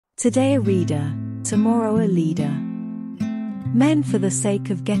Today a reader, tomorrow a leader. Men for the sake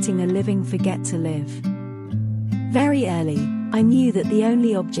of getting a living forget to live. Very early, I knew that the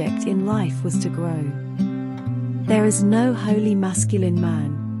only object in life was to grow. There is no wholly masculine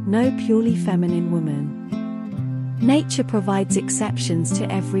man, no purely feminine woman. Nature provides exceptions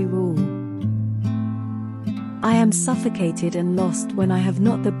to every rule. I am suffocated and lost when I have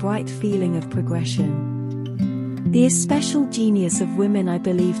not the bright feeling of progression. The especial genius of women I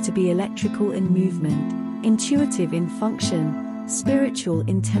believe to be electrical in movement, intuitive in function, spiritual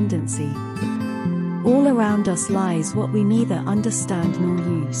in tendency. All around us lies what we neither understand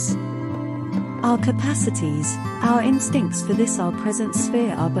nor use. Our capacities, our instincts for this our present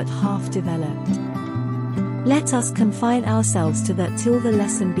sphere are but half developed. Let us confine ourselves to that till the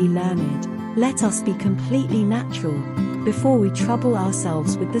lesson be learned. Let us be completely natural, before we trouble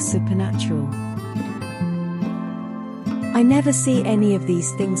ourselves with the supernatural. I never see any of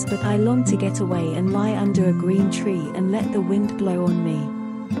these things, but I long to get away and lie under a green tree and let the wind blow on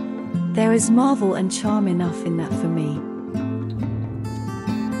me. There is marvel and charm enough in that for me.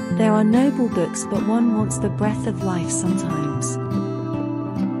 There are noble books, but one wants the breath of life sometimes.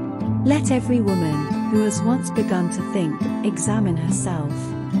 Let every woman, who has once begun to think, examine herself.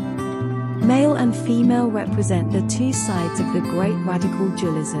 Male and female represent the two sides of the great radical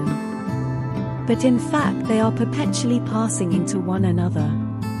dualism. But in fact they are perpetually passing into one another.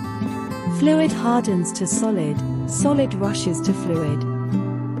 Fluid hardens to solid, solid rushes to fluid.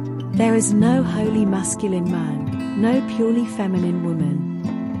 There is no wholly masculine man, no purely feminine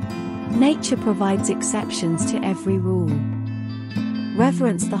woman. Nature provides exceptions to every rule.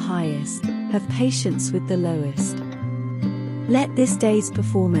 Reverence the highest, have patience with the lowest. Let this day's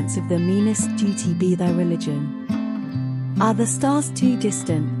performance of the meanest duty be thy religion. Are the stars too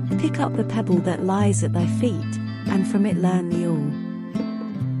distant? Pick up the pebble that lies at thy feet, and from it learn the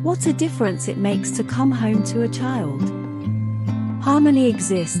all. What a difference it makes to come home to a child! Harmony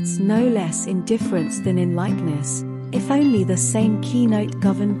exists no less in difference than in likeness, if only the same keynote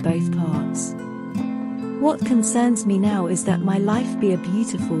governed both parts. What concerns me now is that my life be a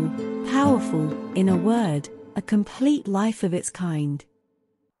beautiful, powerful, in a word, a complete life of its kind.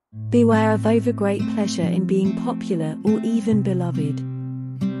 Beware of overgreat pleasure in being popular or even beloved.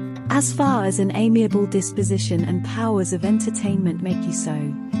 As far as an amiable disposition and powers of entertainment make you so,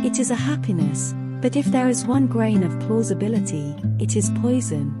 it is a happiness, but if there is one grain of plausibility, it is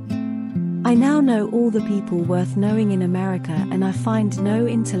poison. I now know all the people worth knowing in America, and I find no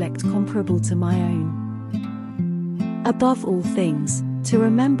intellect comparable to my own. Above all things, to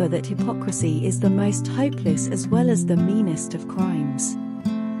remember that hypocrisy is the most hopeless as well as the meanest of crimes.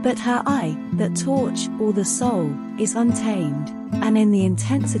 But her eye, that torch, or the soul, is untamed, and in the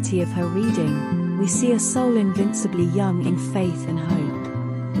intensity of her reading, we see a soul invincibly young in faith and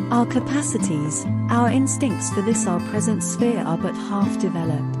hope. Our capacities, our instincts for this our present sphere are but half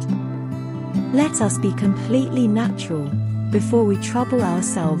developed. Let us be completely natural, before we trouble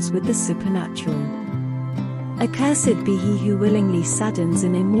ourselves with the supernatural. Accursed be he who willingly saddens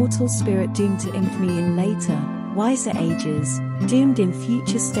an immortal spirit doomed to infamy in later, wiser ages, doomed in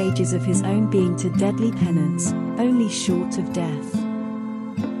future stages of his own being to deadly penance, only short of death.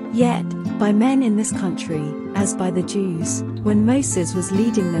 Yet, by men in this country, as by the Jews, when Moses was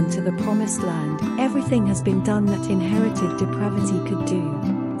leading them to the promised land, everything has been done that inherited depravity could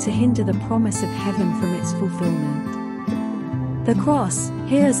do, to hinder the promise of heaven from its fulfillment. The cross,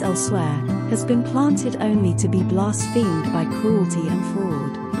 here as elsewhere, has been planted only to be blasphemed by cruelty and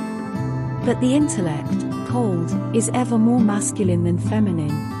fraud. But the intellect, cold, is ever more masculine than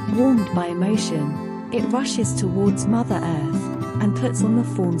feminine. Warmed by emotion, it rushes towards Mother Earth, and puts on the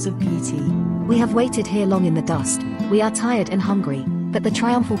forms of beauty. We have waited here long in the dust, we are tired and hungry, but the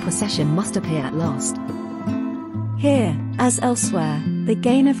triumphal procession must appear at last. Here, as elsewhere, the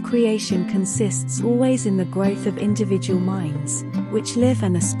gain of creation consists always in the growth of individual minds, which live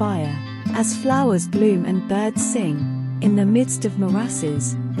and aspire, as flowers bloom and birds sing, in the midst of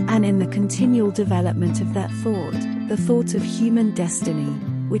morasses, and in the continual development of that thought, the thought of human destiny,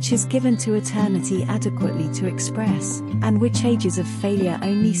 which is given to eternity adequately to express, and which ages of failure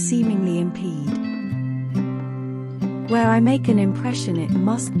only seemingly impede. Where I make an impression it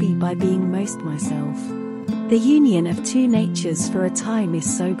must be by being most myself. The union of two natures for a time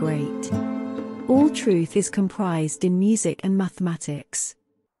is so great. All truth is comprised in music and mathematics.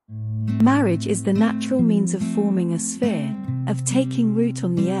 Marriage is the natural means of forming a sphere, of taking root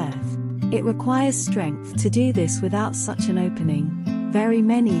on the earth. It requires strength to do this without such an opening. Very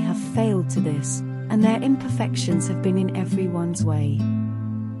many have failed to this, and their imperfections have been in everyone's way.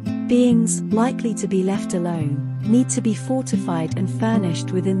 Beings likely to be left alone, need to be fortified and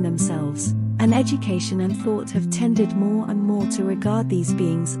furnished within themselves, and education and thought have tended more and more to regard these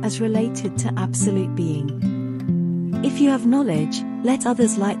beings as related to absolute being. If you have knowledge, let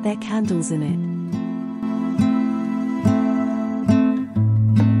others light their candles in it.